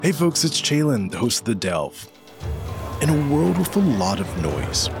Hey folks, it's Chalen, the host of The Delve. In a world with a lot of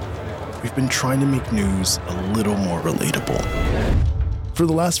noise, we've been trying to make news a little more relatable. For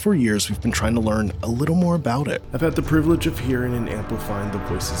the last 4 years, we've been trying to learn a little more about it. I've had the privilege of hearing and amplifying the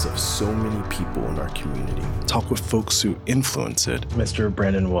voices of so many people in our community. Talk with folks who influence it. Mr.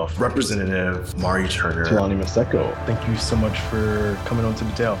 Brandon Wolf, Representative Mari Turner, Jelani Maseko. Thank you so much for coming on to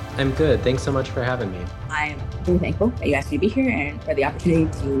The Delve. I'm good. Thanks so much for having me. I'm really thankful that you asked me to be here and for the opportunity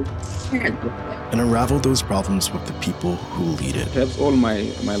to share it with you. And unravel those problems with the people who lead it. Perhaps all my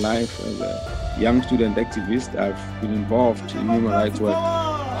life as a young student activist, I've been involved in human rights work.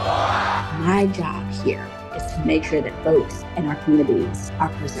 My job here is to make sure that folks in our communities are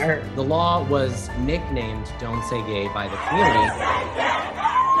preserved. The law was nicknamed Don't Say Gay by the community.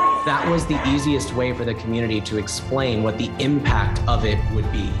 That was the easiest way for the community to explain what the impact of it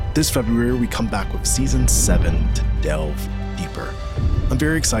would be. This February, we come back with Season 7 to delve deeper. I'm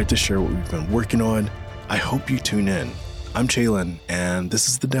very excited to share what we've been working on. I hope you tune in. I'm Chalen, and this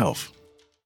is The Delve.